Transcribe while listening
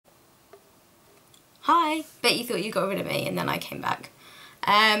Hi, bet you thought you got rid of me and then I came back.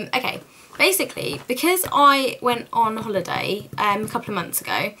 Okay, basically, because I went on holiday a couple of months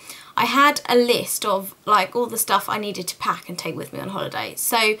ago, I had a list of like all the stuff I needed to pack and take with me on holiday.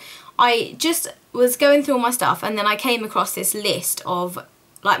 So I just was going through all my stuff and then I came across this list of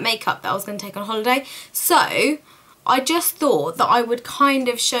like makeup that I was going to take on holiday. So I just thought that I would kind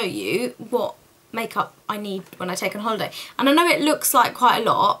of show you what makeup I need when I take on holiday. And I know it looks like quite a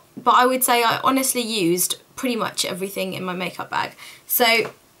lot, but I would say I honestly used pretty much everything in my makeup bag.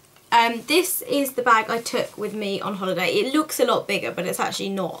 So this is the bag I took with me on holiday. It looks a lot bigger, but it's actually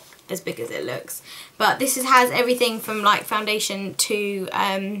not as big as it looks. But this has everything from like foundation to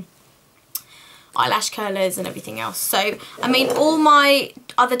eyelash curlers and everything else. So I mean, all my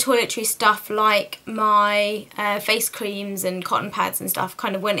other toiletry stuff like my face creams and cotton pads and stuff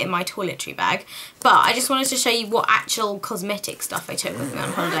kind of went in my toiletry bag, but I just wanted to show you what actual cosmetic stuff I took with me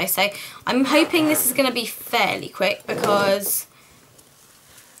on holiday. So I'm hoping this is going to be fairly quick because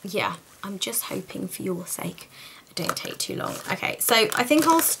yeah, I'm just hoping for your sake it don't take too long. Okay, so I think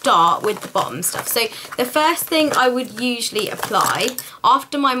I'll start with the bottom stuff. So the first thing I would usually apply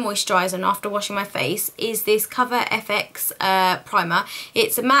after my moisturiser and after washing my face is this Cover FX primer.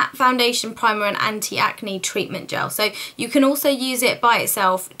 It's a matte foundation primer and anti-acne treatment gel. So you can also use it by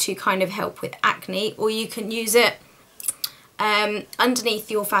itself to kind of help with acne, or you can use it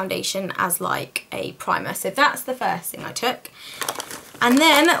underneath your foundation as like a primer. So that's the first thing I took. And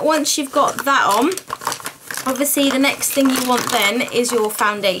then once you've got that on, obviously the next thing you want then is your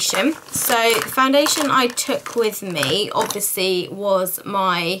foundation. So the foundation I took with me obviously was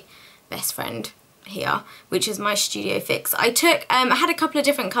my best friend here, which is my Studio Fix. I took, I had a couple of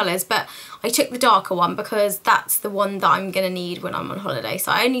different colours, but I took the darker one because that's the one that I'm going to need when I'm on holiday.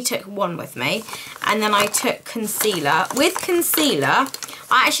 So I only took one with me. And then I took concealer. With concealer,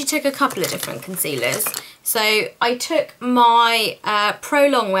 I actually took a couple of different concealers. So I took my Pro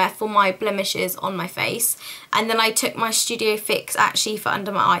Longwear for my blemishes on my face, and then I took my Studio Fix actually for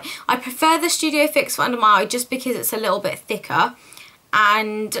under my eye. I prefer the Studio Fix for under my eye just because it's a little bit thicker,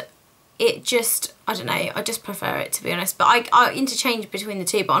 and it just, I don't know, I just prefer it, to be honest. But I interchange between the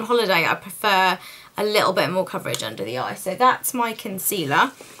two, but on holiday I prefer a little bit more coverage under the eye. So that's my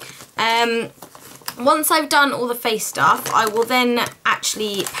concealer. Once I've done all the face stuff, I will then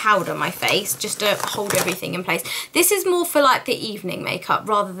actually powder my face just to hold everything in place. This is more for like the evening makeup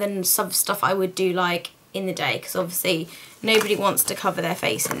rather than some stuff I would do like in the day, because obviously nobody wants to cover their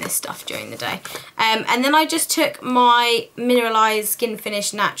face in this stuff during the day. And then I just took my Mineralized Skin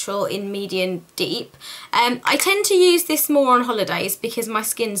Finish Natural in Medium Deep. I tend to use this more on holidays because my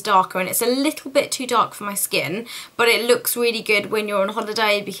skin's darker and it's a little bit too dark for my skin, but it looks really good when you're on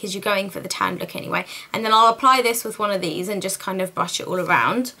holiday because you're going for the tan look anyway. And then I'll apply this with one of these and just kind of brush it all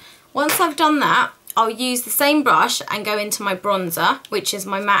around. Once I've done that, I'll use the same brush and go into my bronzer, which is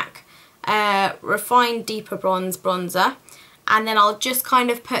my MAC Refined Deeper Bronze bronzer, and then I'll just kind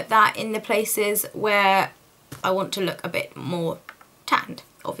of put that in the places where I want to look a bit more tanned,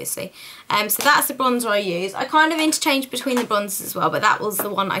 obviously. So that's the bronzer I use. I kind of interchange between the bronzers as well, but that was the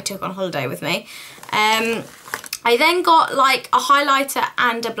one I took on holiday with me. I then got like a highlighter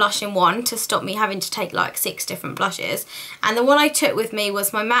and a blush in one to stop me having to take like 6 different blushes, and the one I took with me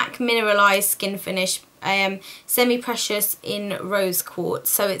was my MAC Mineralized Skin Finish Semi-Precious in Rose Quartz.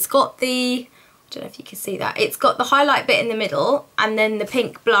 So it's got the, I don't know if you can see that, it's got the highlight bit in the middle and then the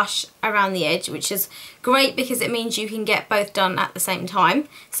pink blush around the edge, which is great because it means you can get both done at the same time,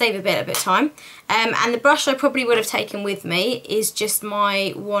 save a bit of time. And the brush I probably would have taken with me is just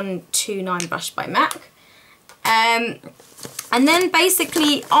my 129 brush by MAC. And then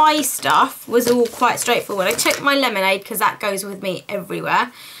basically eye stuff was all quite straightforward. I took my lemonade because that goes with me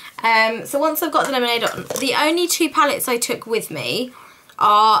everywhere. So once I've got the lemonade on, the only 2 palettes I took with me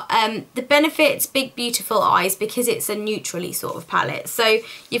are the Benefit's Big Beautiful Eyes, because it's a neutrally sort of palette. So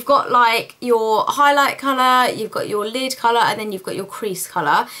you've got like your highlight colour, you've got your lid colour, and then you've got your crease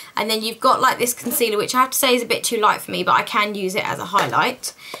colour. And then you've got like this concealer, which I have to say is a bit too light for me, but I can use it as a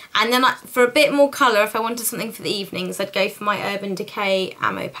highlight. And then for a bit more colour, if I wanted something for the evenings, I'd go for my Urban Decay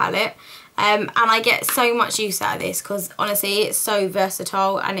Ammo palette. And I get so much use out of this because honestly it's so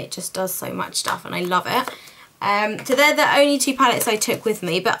versatile and it just does so much stuff and I love it. So they're the only 2 palettes I took with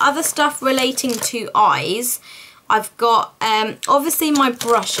me, but other stuff relating to eyes, I've got obviously my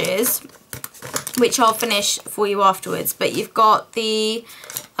brushes, which I'll finish for you afterwards, but you've got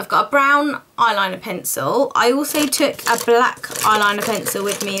I've got a brown eyeliner pencil. I also took a black eyeliner pencil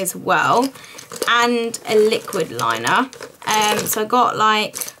with me as well, and a liquid liner. So I got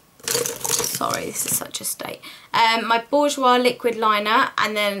like, sorry, this is such a state. My Bourjois liquid liner,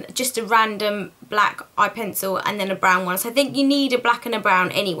 and then just a random black eye pencil, and then a brown one. So I think you need a black and a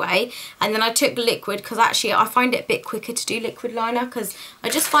brown anyway. And then I took liquid, because actually I find it a bit quicker to do liquid liner, because I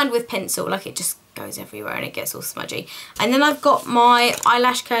just find with pencil, like, it just goes everywhere and it gets all smudgy. And then I've got my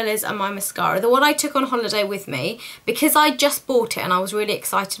eyelash curlers and my mascara. The one I took on holiday with me, because I just bought it and I was really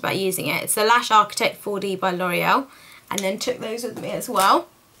excited about using it. It's the Lash Architect 4D by L'Oreal, and then took those with me as well.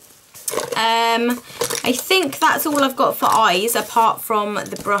 I think that's all I've got for eyes, apart from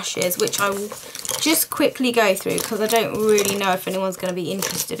the brushes, which I will just quickly go through, because I don't really know if anyone's going to be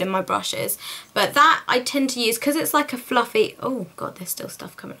interested in my brushes. But that I tend to use because it's like a fluffy, oh god, there's still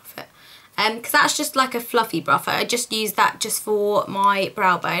stuff coming off it. Because that's just like a fluffy brush. I just use that just for my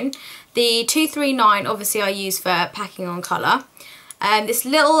brow bone. The 239 obviously I use for packing on colour. This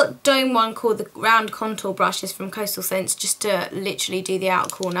little dome one called the Round Contour Brush is from Coastal Scents, just to literally do the outer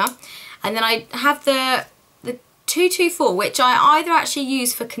corner. And then I have the 224, which I either actually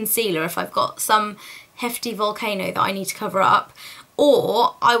use for concealer if I've got some hefty volcano that I need to cover up,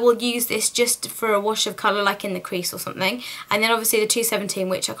 or I will use this just for a wash of colour, like in the crease or something. And then obviously the 217,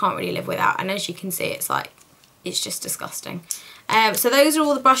 which I can't really live without, and as you can see, it's like, it's just disgusting. So those are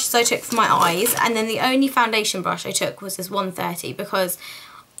all the brushes I took for my eyes, and then the only foundation brush I took was this 130, because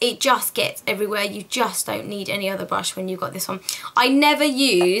it just gets everywhere. You just don't need any other brush when you've got this one. I never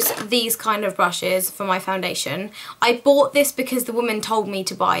use these kind of brushes for my foundation. I bought this because the woman told me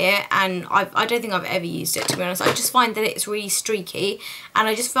to buy it, and I don't think I've ever used it, to be honest. I just find that it's really streaky, and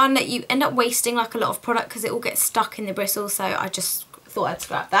I just find that you end up wasting like a lot of product because it all gets stuck in the bristles, so I just thought I'd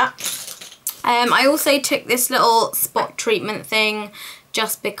scrap that. I also took this little spot treatment thing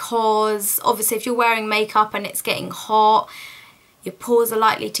just because obviously if you're wearing makeup and it's getting hot, your pores are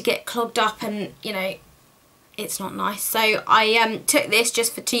likely to get clogged up, and you know, it's not nice. So I took this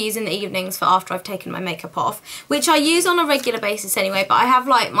just to use in the evenings for after I've taken my makeup off, which I use on a regular basis anyway, but I have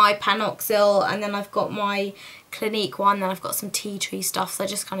like my Panoxyl, and then I've got my Clinique one, then I've got some tea tree stuff, so I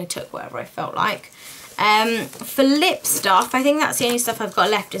just kind of took whatever I felt like. For lip stuff, I think that's the only stuff I've got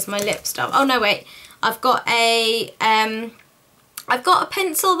left is my lip stuff. Oh no, wait, I've got a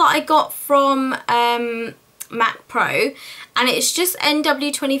pencil that I got from Mac Pro, and it's just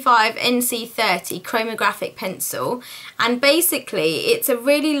NW25 NC30 chromographic pencil, and basically it's a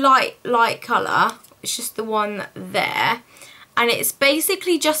really light colour. It's just the one there, and it's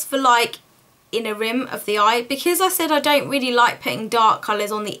basically just for like inner rim of the eye. Because I said I don't really like putting dark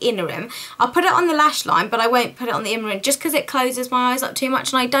colours on the inner rim, I'll put it on the lash line, but I won't put it on the inner rim just because it closes my eyes up too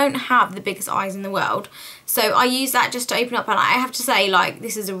much, and I don't have the biggest eyes in the world, so I use that just to open up. And I have to say, like,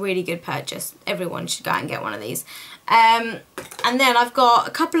 this is a really good purchase. Everyone should go out and get one of these. And then I've got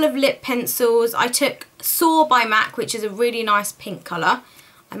a couple of lip pencils. I took Soar by MAC, which is a really nice pink colour.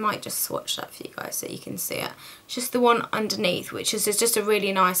 I might just swatch that for you guys so you can see it. It's just the one underneath, which is just a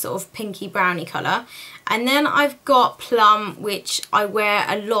really nice sort of pinky browny colour. And then I've got Plum, which I wear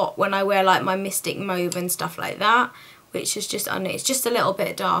a lot when I wear like my Mystic Mauve and stuff like that, which is just under, it's just a little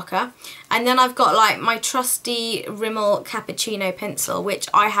bit darker. And then I've got like my trusty Rimmel Cappuccino pencil, which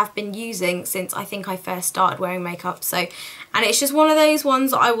I have been using since I think I first started wearing makeup. So, and it's just one of those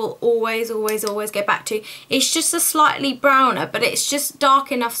ones that I will always go back to. It's just a slightly browner, but it's just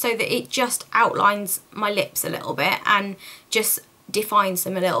dark enough so that it just outlines my lips a little bit and just defines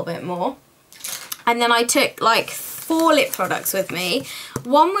them a little bit more. And then I took like 4 lip products with me.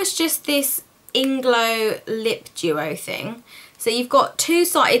 One was just this Inglow lip duo thing. So you've got 2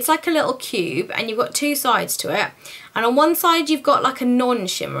 sides, it's like a little cube, and you've got 2 sides to it, and on one side you've got like a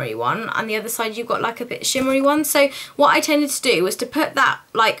non-shimmery one, and the other side you've got like a bit shimmery one. So what I tended to do was to put that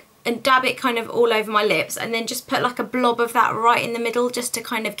like and dab it kind of all over my lips, and then just put like a blob of that right in the middle just to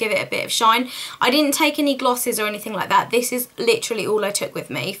kind of give it a bit of shine. I didn't take any glosses or anything like that. This is literally all I took with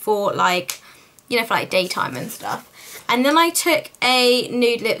me for like, you know, for like daytime and stuff. And then I took a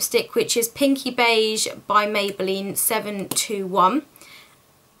nude lipstick, which is Pinky Beige by Maybelline 721.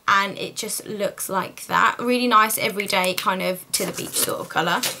 And it just looks like that. Really nice everyday kind of to the beach sort of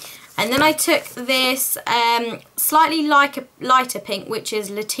colour. And then I took this slightly lighter pink, which is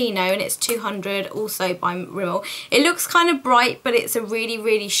Latino, and it's 200, also by Rimmel. It looks kind of bright, but it's a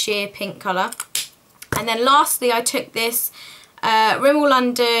really sheer pink colour. And then lastly, I took this Rimmel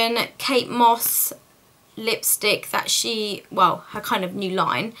London Kate Moss lipstick that her kind of new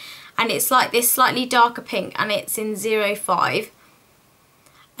line, and it's like this slightly darker pink, and it's in 05.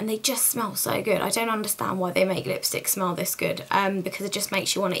 and they just smell so good. I don't understand why they make lipstick smell this good, because it just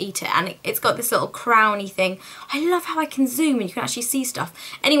makes you want to eat it, and it's got this little crowny thing. I love how I can zoom and you can actually see stuff.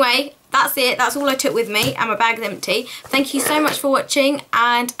 Anyway, that's it. That's all I took with me, and my bag's empty. Thank you so much for watching,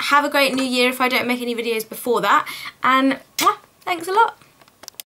 and have a great new year if I don't make any videos before that, and thanks a lot.